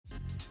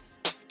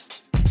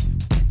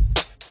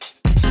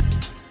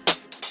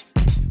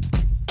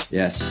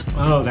Yes.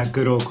 Oh, that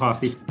good old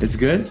coffee. It's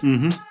good?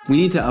 Mm-hmm. We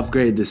need to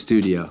upgrade the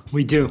studio.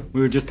 We do.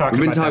 We were just talking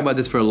about We've been talking about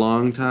this for a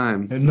long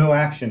time. And no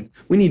action.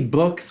 We need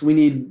books. We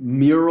need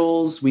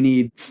murals. We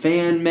need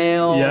fan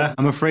mail. Yeah.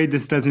 I'm afraid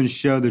this doesn't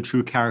show the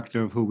true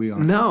character of who we are.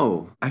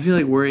 No. I feel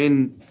like we're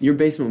in... Your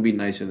basement would be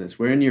nicer than this.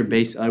 We're in your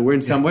basement.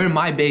 We're in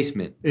my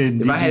basement.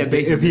 If I had a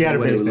basement, if he had a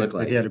what it would basement. look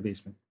like. If he had a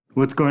basement.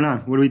 What's going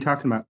on? What are we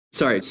talking about?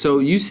 Sorry. So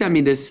you sent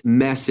me this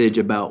message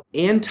about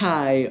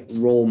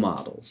anti-role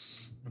models.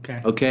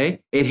 Okay.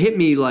 It hit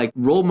me like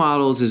role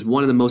models is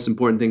one of the most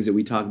important things that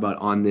we talk about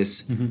on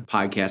this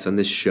podcast, on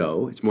this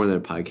show. It's more than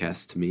a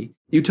podcast to me.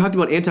 You talked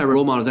about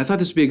anti-role models. I thought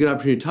this would be a good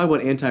opportunity to talk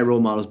about anti-role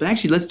models. But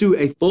actually, let's do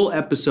a full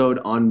episode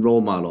on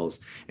role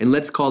models. And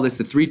let's call this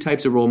the 3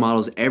 types of role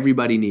models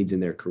everybody needs in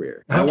their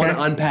career. Okay. I want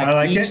to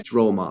unpack each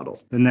role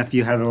model. The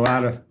nephew has a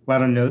lot of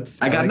notes.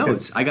 I got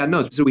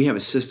notes. So we have a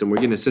system. We're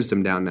getting a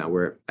system down now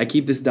where I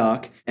keep this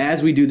doc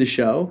as we do the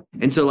show.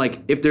 And so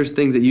like if there's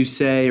things that you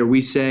say or we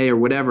say or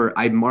whatever,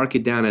 I'd mark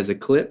it down as a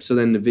clip. So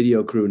then the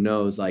video crew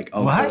knows like,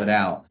 oh, pull it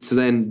out. So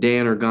then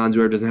Dan or Gonzo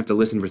whoever doesn't have to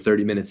listen for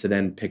 30 minutes to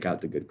then pick out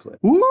the good clip.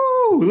 Woo!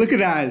 Look at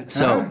that.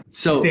 So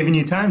saving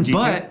you time, GK.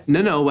 But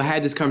no, I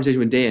had this conversation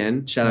with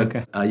Dan. Shout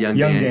out young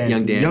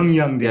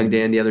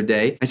Dan the other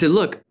day. I said,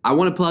 look, I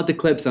want to pull out the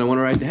clips and I want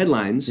to write the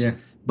headlines. Yeah.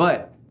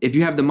 But if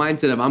you have the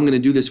mindset of I'm going to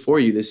do this for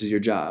you, this is your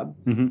job,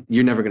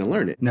 you're never going to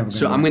learn it.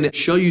 So I'm going to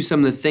show you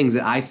some of the things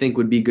that I think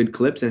would be good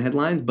clips and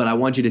headlines, but I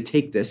want you to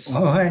take this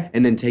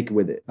and then take it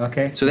with it.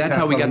 Okay. So that's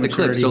how we got the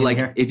clip. So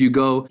like if you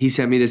go, he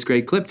sent me this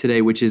great clip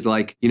today, which is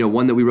like,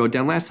 one that we wrote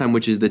down last time,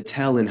 which is the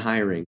tell in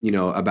hiring,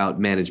 about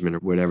management or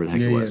whatever the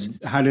heck it was.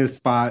 Yeah. How to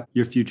spot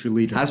your future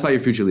leaders. How to spot your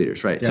future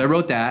leaders, right. Yeah. So I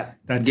wrote that.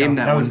 Gave him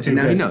that one, was too and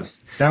now good. He knows.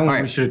 That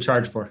one we should have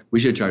charged for. We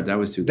should have charged. That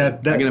was too good.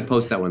 I'm going to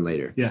post that one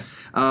later. Yeah.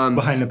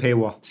 Behind the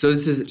paywall. So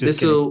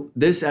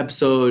this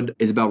episode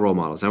is about role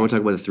models. I want to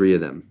talk about the 3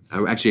 of them. I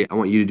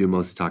want you to do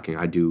most of the talking.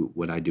 I do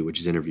what I do, which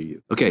is interview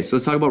you. Okay, so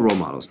let's talk about role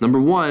models. Number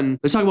 1,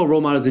 let's talk about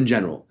role models in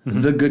general.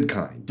 The good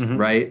kind,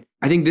 right?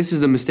 I think this is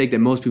the mistake that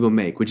most people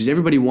make, which is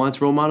everybody wants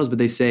role models, but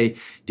they say,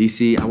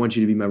 DC, I want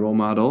you to be my role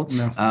model.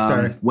 No,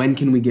 sorry. When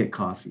can we get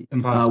coffee?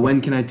 Impossible.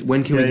 When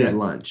can we get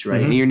lunch,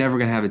 right? And you're never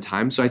going to have the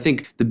time. So I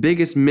think the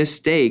biggest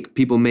mistake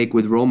people make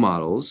with role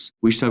models,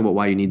 we should talk about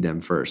why you need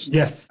them first.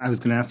 Yes, I was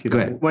going to ask you that.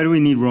 Go ahead. Why do we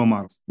need role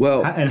models?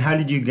 Well, and how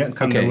did you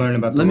come to learn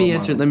about the role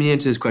models? Let me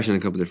answer this question in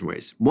a couple different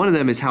ways. One of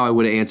them is how I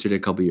would have answered it a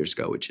couple years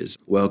ago, which is,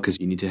 because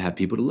you need to have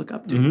people to look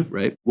up to,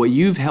 right? What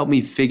you've helped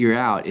me figure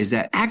out is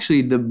that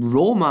actually the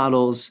role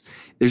models,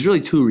 there's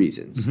really 2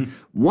 reasons.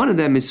 One of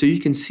them is so you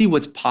can see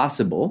what's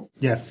possible.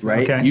 Yes.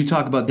 Right? Okay. You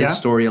talk about this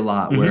story a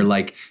lot where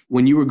like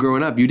when you were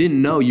growing up, you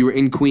didn't know you were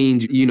in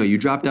Queens, you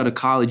dropped out of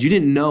college, you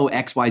didn't know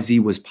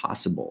XYZ was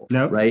possible.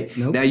 Nope. Right?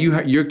 Nope. Now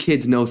your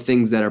kids know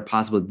things that are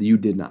possible that you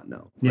did not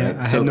know. Yeah, right?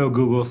 I had no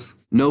Googles.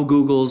 No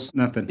Googles.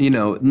 Nothing.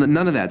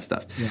 None of that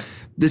stuff. Yeah.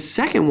 The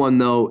second one,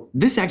 though,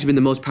 this has actually been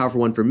the most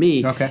powerful one for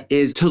me,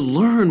 is to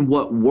learn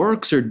what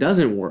works or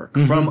doesn't work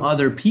from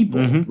other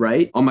people,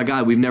 right? Oh my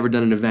God, we've never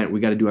done an event. We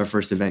got to do our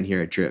first event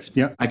here at Drift.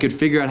 Yep. I could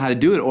figure out how to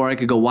do it, or I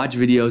could go watch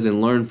videos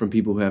and learn from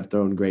people who have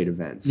thrown great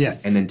events.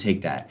 Yes. And then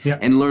take that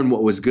and learn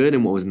what was good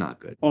and what was not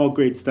good. All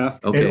great stuff.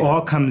 Okay. It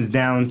all comes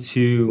down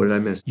to... What did I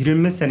miss? You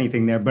didn't miss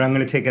anything there, but I'm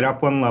going to take it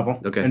up one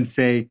level and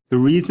say the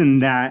reason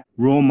that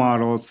role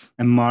models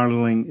and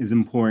modeling is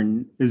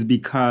important is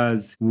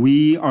because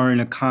we are in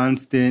a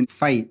constant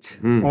fight,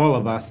 all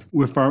of us,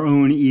 with our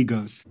own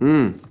egos.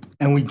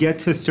 And we get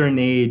to a certain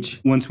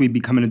age once we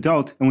become an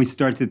adult and we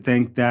start to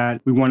think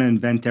that we want to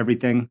invent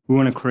everything. We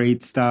want to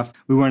create stuff.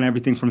 We want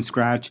everything from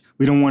scratch.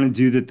 We don't want to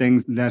do the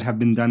things that have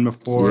been done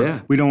before. Yeah.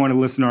 We don't want to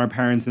listen to our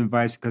parents'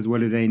 advice because what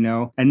do they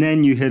know? And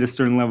then you hit a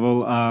certain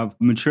level of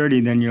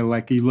maturity. Then you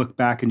look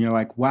back and you're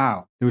like,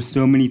 wow, there were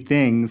so many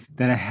things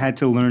that I had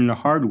to learn the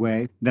hard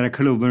way that I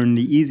could have learned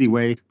the easy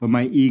way, but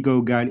my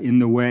ego got in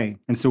the way.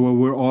 And so what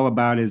we're all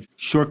about is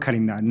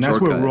shortcutting that. And that's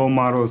where role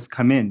models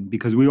come in,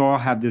 because we all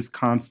have this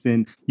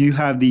constant, you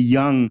have the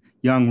young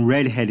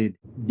redheaded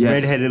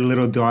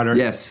little daughter.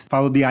 Yes.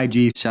 Follow the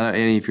IG. Shout out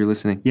Annie if you're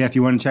listening. Yeah, if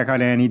you want to check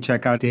out Annie,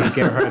 check out Dave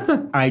Gerhardt's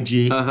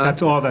IG.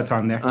 That's all that's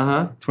on there.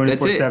 24/7.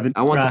 That's it.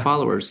 I want the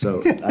followers,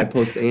 so I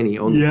post Annie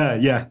only.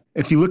 Yeah.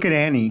 If you look at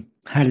Annie,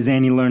 how does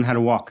Annie learn how to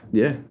walk?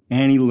 Yeah.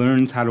 Annie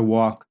learns how to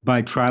walk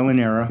by trial and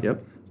error.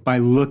 Yep. By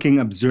looking,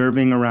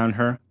 observing around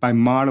her, by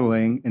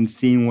modeling and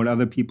seeing what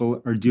other people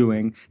are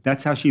doing.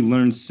 That's how she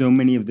learns so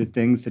many of the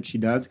things that she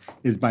does,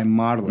 is by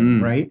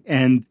modeling, right?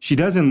 And she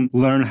doesn't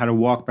learn how to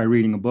walk by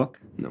reading a book.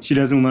 No. She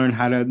doesn't learn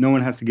no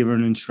one has to give her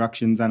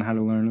instructions on how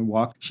to learn to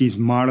walk. She's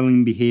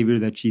modeling behavior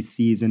that she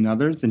sees in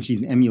others and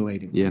she's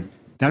emulating. Yeah.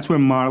 That's where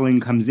modeling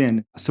comes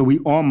in. So we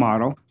all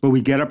model, but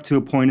we get up to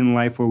a point in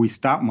life where we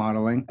stop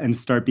modeling and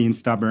start being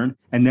stubborn.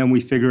 And then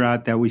we figure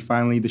out that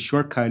the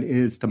shortcut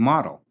is to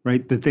model.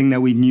 right? The thing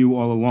that we knew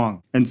all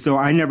along. And so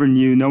I never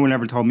knew, no one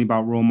ever told me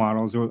about role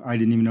models, or I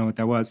didn't even know what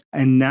that was.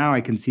 And now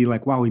I can see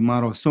like, wow, we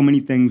model so many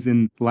things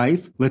in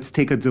life. Let's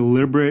take a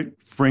deliberate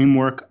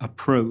framework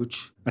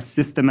approach, a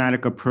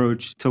systematic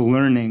approach to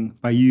learning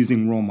by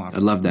using role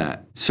models. I love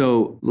that.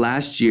 So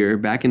last year,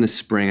 back in the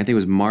spring, I think it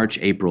was March,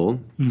 April,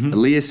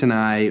 Elias and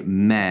I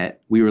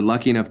met. We were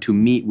lucky enough to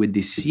meet with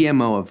the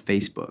CMO of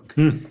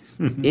Facebook.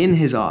 In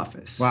his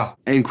office. Wow.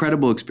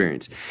 Incredible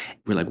experience.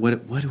 We're like,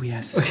 what do we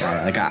ask this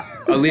guy? Like,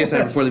 Elias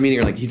and I before the meeting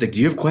are like, he's like, do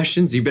you have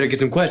questions? You better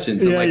get some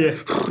questions. I'm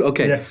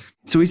okay. Yeah.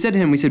 So we said to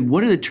him,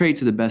 what are the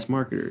traits of the best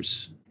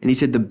marketers? And he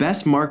said, the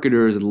best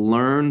marketers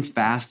learn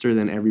faster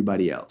than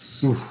everybody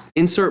else. Oof.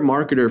 Insert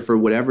marketer for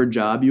whatever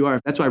job you are.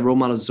 That's why role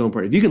models are so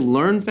important. If you can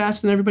learn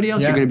faster than everybody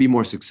else, you're going to be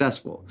more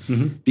successful.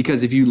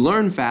 Because if you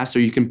learn faster,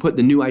 you can put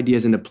the new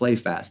ideas into play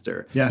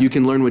faster. Yeah. You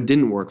can learn what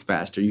didn't work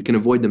faster. You can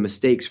avoid the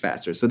mistakes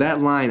faster. So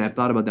that line, I've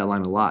thought about that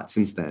line a lot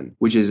since then,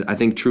 which is, I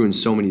think, true in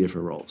so many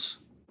different roles.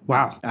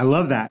 Wow, I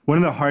love that. One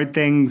of the hard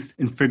things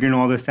in figuring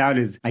all this out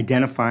is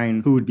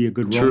identifying who would be a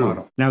good role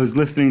model. And I was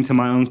listening to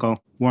my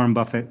uncle, Warren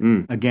Buffett,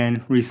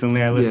 again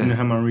recently. I listened to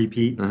him on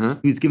repeat.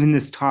 He was giving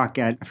this talk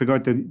at, I forgot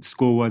what the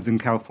school was in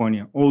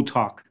California, Old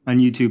Talk on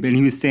YouTube. And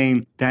he was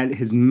saying that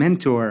his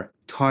mentor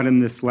taught him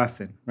this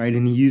lesson, right?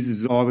 And he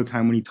uses it all the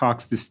time when he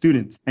talks to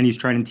students. And he's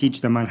trying to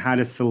teach them on how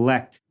to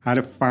select, how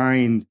to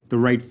find the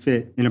right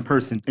fit in a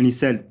person. And he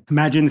said,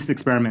 imagine this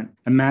experiment.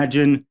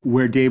 Imagine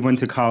where Dave went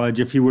to college.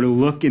 If he were to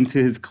look into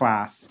his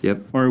class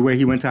or where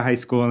he went to high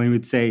school, and he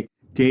would say,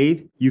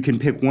 Dave, you can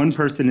pick one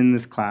person in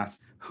this class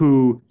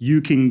who you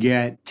can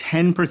get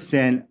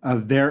 10%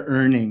 of their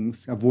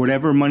earnings of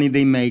whatever money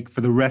they make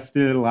for the rest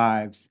of their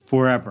lives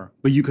forever.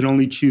 But you can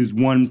only choose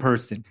one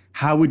person.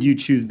 How would you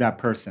choose that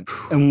person?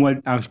 And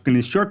what I was going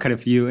to shortcut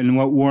it for you, and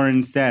what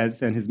Warren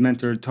says, and his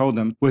mentor told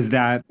him, was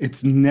that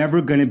it's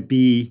never going to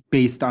be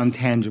based on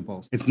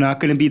tangibles. It's not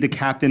going to be the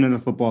captain of the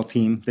football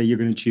team that you're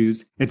going to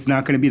choose. It's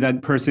not going to be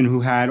that person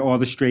who had all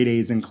the straight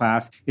A's in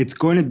class. It's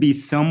going to be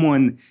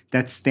someone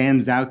that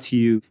stands out to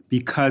you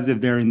because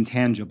of their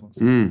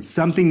intangibles.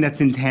 Something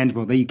that's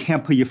intangible that you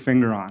can't put your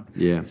finger on.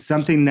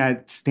 Something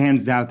that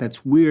stands out,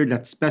 that's weird,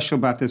 that's special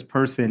about this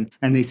person,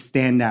 and they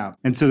stand out.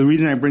 And so the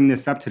reason I bring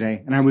this up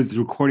today, and I was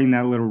recording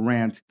that little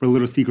rant for a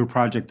little secret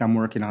project I'm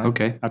working on.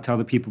 I'll tell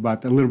the people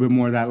about a little bit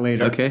more of that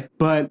later.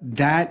 But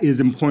that is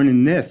important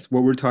in this,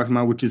 what we're talking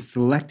about, which is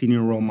selecting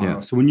your role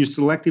models. So when you're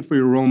selecting for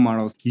your role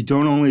models, you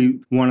don't only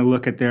want to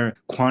look at their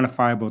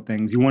quantifiable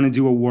things. You want to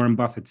do what Warren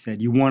Buffett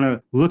said. You want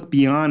to look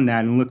beyond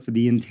that and look for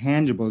the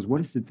intangibles.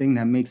 What is the thing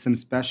that makes them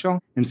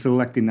special? And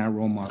selecting that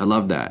role model. I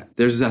love that.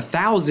 There's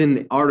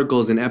 1,000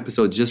 articles and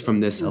episodes just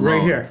from this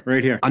alone.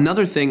 Right here.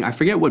 Another thing, I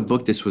forget what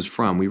book this was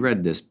from. We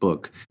read this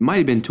book. It might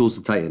have been Tools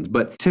to Titans.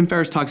 But Tim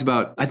Ferriss talks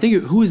about, I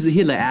think, who was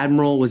the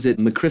admiral? Was it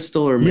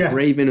McChrystal or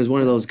McRaven? It was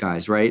one of those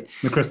guys, right?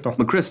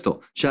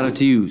 McChrystal. Shout out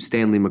to you,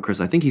 Stanley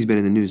McChrystal. I think he's been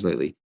in the news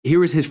lately.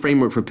 Here is his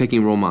framework for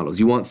picking role models.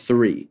 You want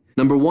 3.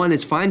 Number 1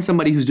 is find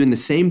somebody who's doing the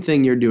same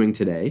thing you're doing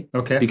today.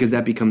 Because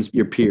that becomes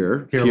your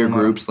peer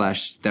group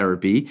 /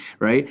 therapy,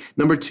 right?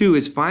 Number 2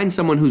 is find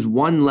someone who's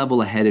one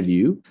level ahead of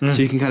you so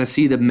you can kind of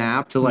see the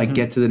map to like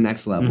get to the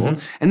next level.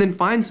 And then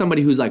find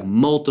somebody who's like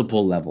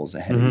multiple levels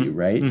ahead of you,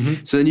 right?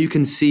 So then you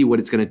can see what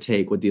it's going to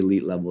take, what the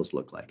elite levels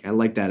look like. I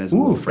like that as a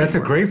little framework.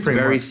 That's a great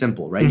framework. It's very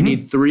simple, right? You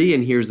need 3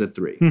 and here's the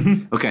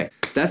 3. Okay,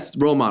 that's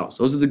role models.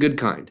 Those are the good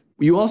kind.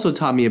 You also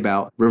taught me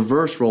about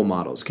reverse role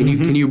models. Can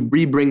you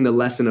re-bring the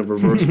lesson of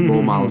reverse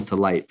role models to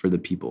light for the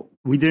people?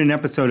 We did an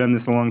episode on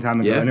this a long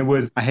time ago, and it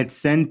was, I had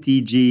sent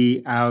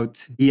DG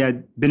out. He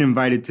had been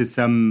invited to this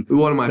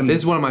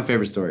is one of my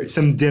favorite stories.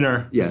 Some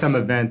dinner, some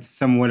event,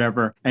 some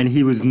whatever, and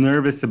he was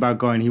nervous about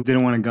going. He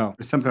didn't want to go,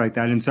 or something like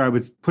that. And so I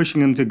was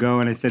pushing him to go,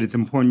 and I said, it's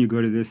important you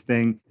go to this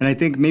thing. And I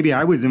think maybe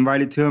I was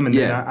invited to him, and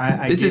then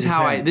I this is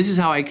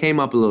how I came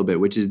up a little bit,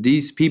 which is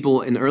these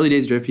people, in the early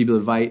days of Drift, people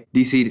invite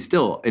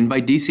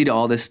DC to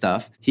all this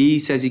stuff. He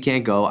says he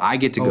can't go. I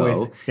get to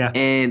go.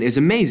 And it's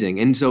amazing.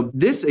 And so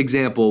this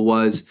example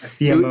was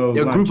a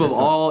group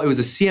of it was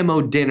a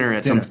CMO dinner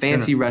at some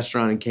fancy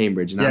restaurant in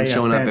Cambridge. And I'm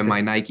showing up in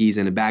my Nikes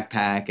and a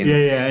backpack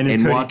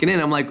and walking in.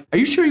 I'm like, are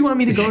you sure you want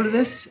me to go to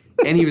this?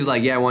 And he was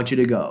like, yeah, I want you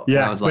to go.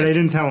 Yeah, I was like, but I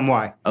didn't tell him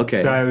why.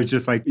 Okay. So I was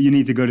just like, you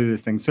need to go to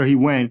this thing. So he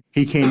went.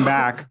 He came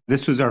back.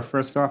 This was our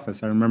first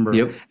office, I remember.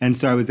 And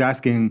so I was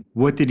asking,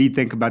 what did he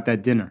think about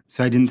that dinner?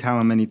 So I didn't tell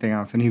him anything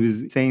else. And he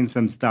was saying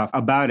some stuff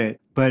about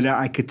it. But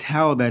I could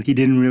tell that he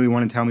didn't really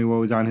want to tell me what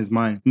was on his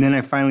mind. And then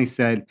I finally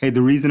said, hey,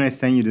 the reason I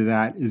sent you to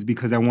that is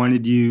because I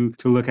wanted you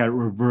to look at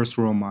reverse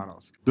role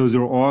models. Those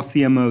are all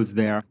CMOs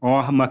there,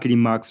 all muckety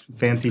mucks,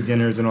 fancy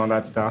dinners and all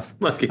that stuff.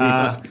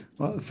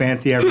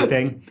 Fancy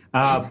everything.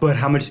 But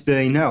how much do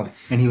they know?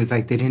 And he was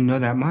like, they didn't know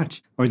that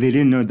much. Or they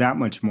didn't know that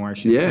much more, I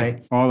should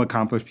say. All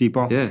accomplished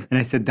people. And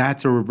I said,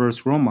 that's a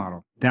reverse role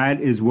model.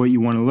 That is what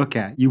you want to look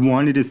at. You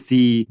wanted to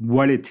see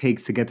what it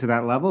takes to get to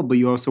that level, but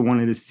you also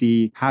wanted to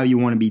see how you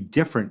want to be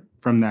different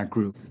from that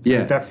group.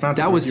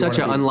 That was such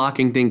an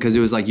unlocking thing, because it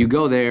was like you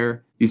go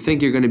there, you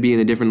think you're going to be in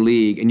a different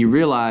league, and you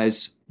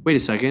realize, wait a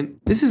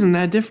second, this isn't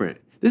that different.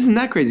 this isn't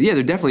that crazy. Yeah,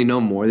 they definitely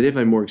know more. They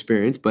definitely have more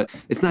experience, but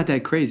it's not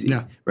that crazy,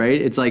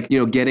 right? It's like,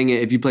 getting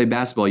it, if you play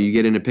basketball, you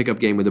get in a pickup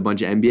game with a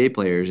bunch of NBA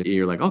players, and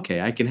you're like,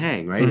 okay, I can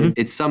hang, right? Mm-hmm.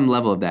 It's some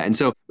level of that. And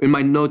so in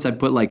my notes, I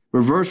put like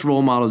reverse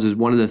role models is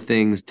one of the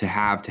things to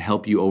have to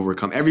help you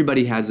overcome.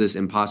 Everybody has this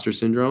imposter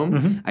syndrome.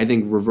 Mm-hmm. I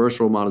think reverse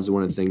role models is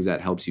one of the things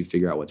that helps you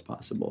figure out what's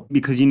possible.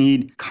 Because you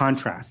need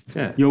contrast.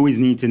 Yeah. You always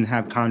need to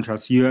have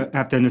contrast. You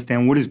have to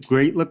understand what does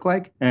great look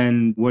like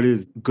and what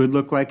does good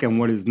look like and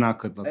what does not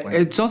good look like.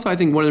 It's also, I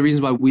think, one of the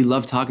reasons why we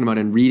love talking about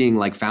and reading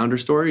like founder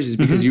stories is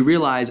because you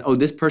realize, oh,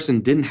 this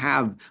person didn't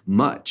have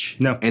much.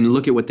 No. And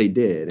look at what they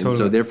did. And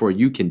so therefore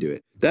you can do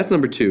it. That's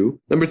number 2.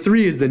 Number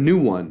 3 is the new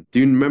one. Do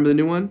you remember the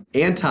new one?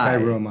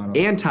 Anti-role models.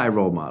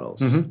 Anti-role models.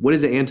 Mm-hmm. What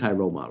is an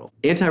anti-role model?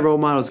 Anti-role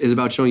models is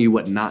about showing you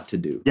what not to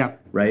do. Yeah.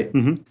 Right?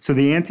 Mm-hmm. So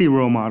the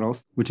anti-role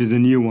models, which is a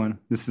new one,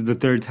 this is the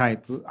 3rd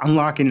type.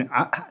 Unlocking...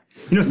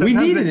 we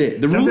needed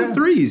it. The rule of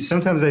 3s.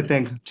 Sometimes I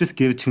think, just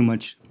give too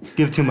much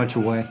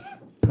away.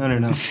 I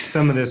don't know.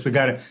 Some of this, we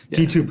got to...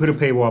 G2, put a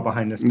paywall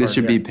behind this part. This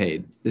should be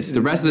paid.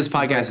 The rest of this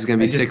podcast is going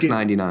to be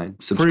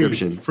 $6.99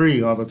 subscription.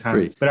 Free all the time.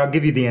 Free. But I'll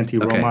give you the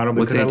anti-role model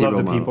because I love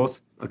the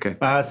peoples. Okay.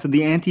 So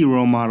the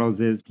anti-role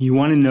models is you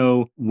want to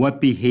know what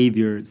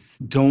behaviors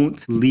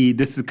don't lead.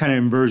 This is kind of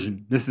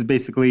inversion. This is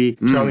basically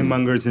Charlie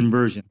Munger's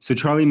inversion. So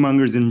Charlie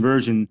Munger's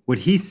inversion, what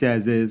he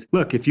says is,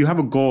 look, if you have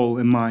a goal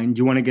in mind,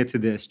 you want to get to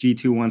this.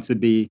 G2 wants to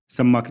be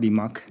some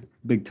muckety-muck,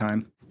 big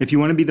time. If you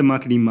want to be the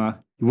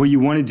muckety-muck, what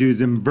you want to do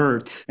is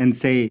invert and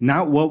say,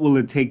 not what will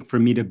it take for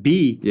me to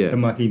be the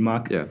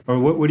mucky-muck, or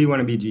what do you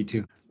want to be,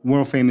 G2?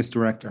 World famous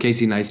director.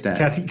 Casey Neistat.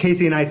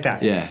 Casey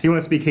Neistat. Yeah. He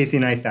wants to be Casey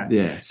Neistat.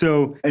 Yeah.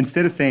 So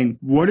instead of saying,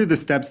 what are the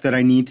steps that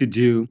I need to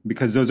do,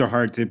 because those are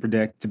hard to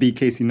predict, to be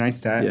Casey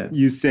Neistat,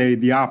 you say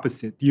the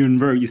opposite. You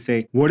invert. You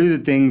say, what are the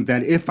things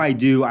that if I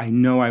do, I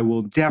know I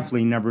will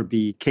definitely never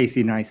be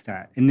Casey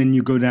Neistat. And then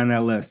you go down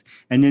that list.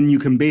 And then you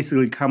can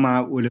basically come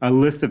out with a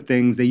list of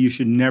things that you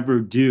should never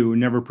do,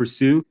 never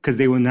pursue, because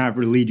they will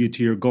never lead you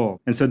to your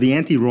goal. And so the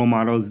anti-role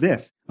model is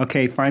this.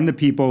 Okay, find the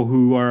people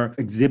who are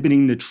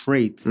exhibiting the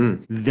traits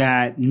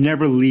that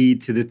never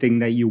lead to the thing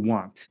that you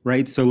want,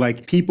 right? So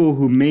like people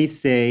who may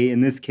say,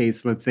 in this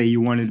case, let's say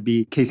you wanted to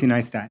be Casey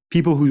Neistat.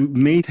 People who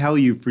may tell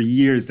you for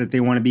years that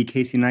they want to be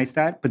Casey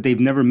Neistat, but they've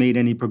never made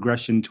any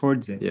progression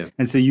towards it. Yeah.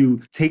 And so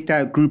you take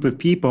that group of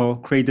people,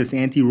 create this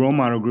anti-role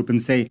model group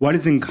and say, what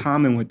is in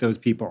common with those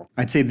people?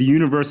 I'd say the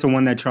universal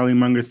one that Charlie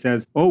Munger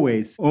says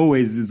always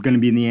is going to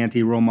be in the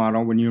anti-role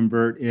model when you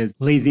invert is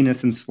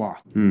laziness and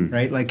sloth,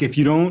 right? Like if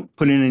you don't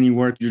put in any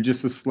work, you're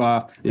just a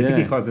sloth. I think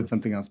he calls it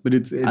something else, but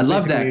it's I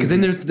love that because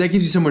then that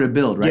gives you somewhere to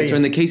build, right? So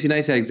in the Casey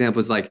Neistat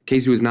example, it's like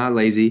Casey was not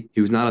lazy.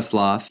 He was not a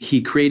sloth.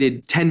 He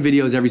created 10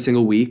 videos every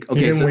single week. Okay,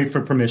 he didn't wait for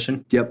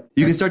permission. Yep.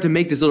 You can start to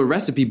make this little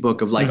recipe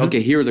book of like,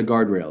 okay, here are the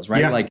guardrails,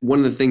 right? Like one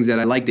of the things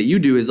that I like that you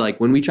do is like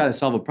when we try to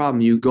solve a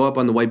problem, you go up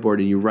on the whiteboard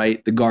and you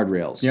write the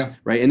guardrails,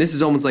 right? And this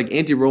is almost like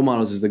anti-role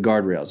models is the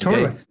guardrails,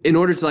 okay? Totally. In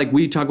order to like,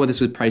 we talk about this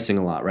with pricing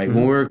a lot, right?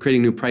 When we're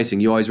creating new pricing,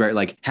 you always write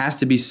like, has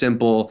to be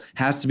simple,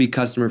 has to be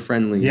customer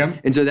friendly. Yep.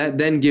 And so that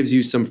then gives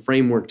you some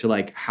framework to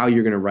like how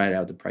you're going to write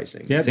out the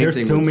pricing. Yeah,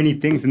 there's so many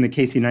things in the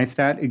Casey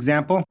Neistat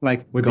example,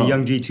 like with the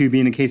young G2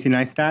 being a Casey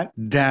Neistat,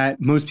 that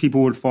most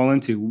people would fall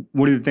into.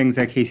 What are the things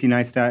that Casey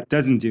Neistat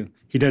doesn't do?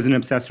 He doesn't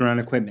obsess around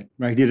equipment,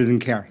 right? He doesn't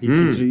care.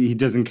 He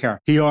doesn't care.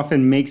 He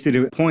often makes it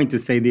a point to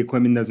say the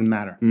equipment doesn't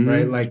matter,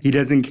 right? Like he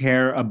doesn't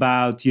care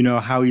about,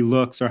 how he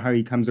looks or how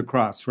he comes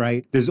across,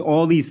 right? There's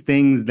all these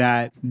things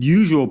that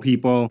usual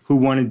people who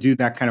want to do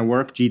that kind of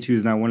work, G2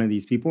 is not one of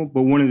these people,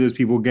 but one of those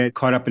people get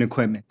caught up in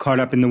equipment,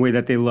 caught up in the way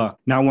that they look,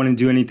 not want to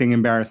do anything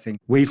embarrassing,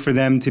 wait for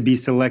them to be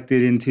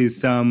selected into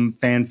some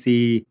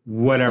fancy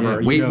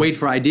whatever. Yeah. Wait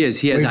for ideas.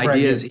 He has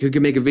ideas. He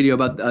could make a video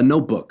about a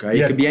notebook, right?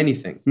 It could be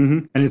anything.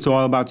 And it's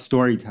all about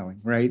storytelling,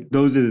 right?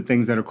 Those are the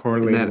things that are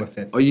correlated with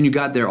it. Oh, you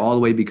got there all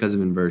the way because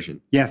of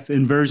inversion. Yes,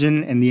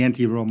 inversion and the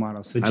anti-role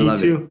model. So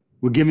G2,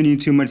 we're giving you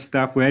too much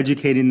stuff. We're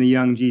educating the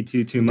young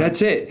G2 too much.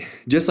 That's it.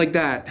 Just like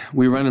that.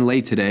 We're running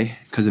late today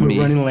because of me.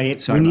 We're running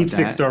late. Sorry we need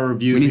 6-star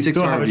reviews. We need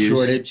 6-star reviews. Still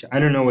have a shortage. I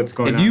don't know what's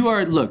going on. If you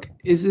are, look,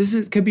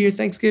 this could be your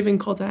Thanksgiving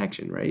call to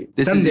action, right?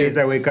 Some days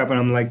I wake up and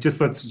I'm like,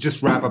 let's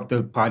just wrap up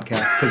the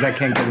podcast because I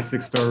can't get a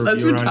 6-star review.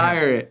 Let's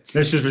retire it.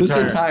 Let's just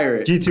retire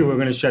it. G2, we're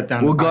going to shut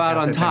down. We'll go out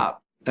on top.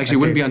 Actually, it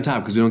wouldn't be on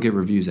top because we don't get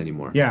reviews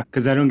anymore. Yeah,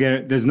 because I don't get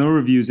it. There's no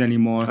reviews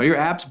anymore. Oh, your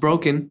app's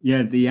broken.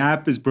 Yeah, the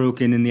app is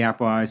broken in the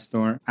Apple App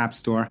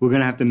Store. We're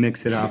going to have to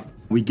mix it up.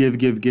 We give. I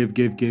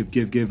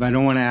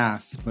don't want to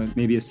ask, but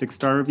maybe a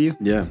 6-star review?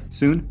 Yeah.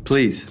 Soon?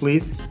 Please.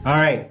 All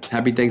right.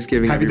 Happy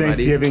Thanksgiving, everybody. Happy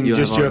Thanksgiving.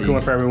 Just joking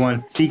with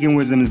everyone. Seeking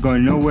Wisdom is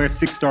going nowhere.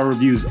 6-star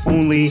reviews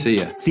only. See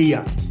ya. See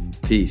ya.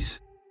 Peace.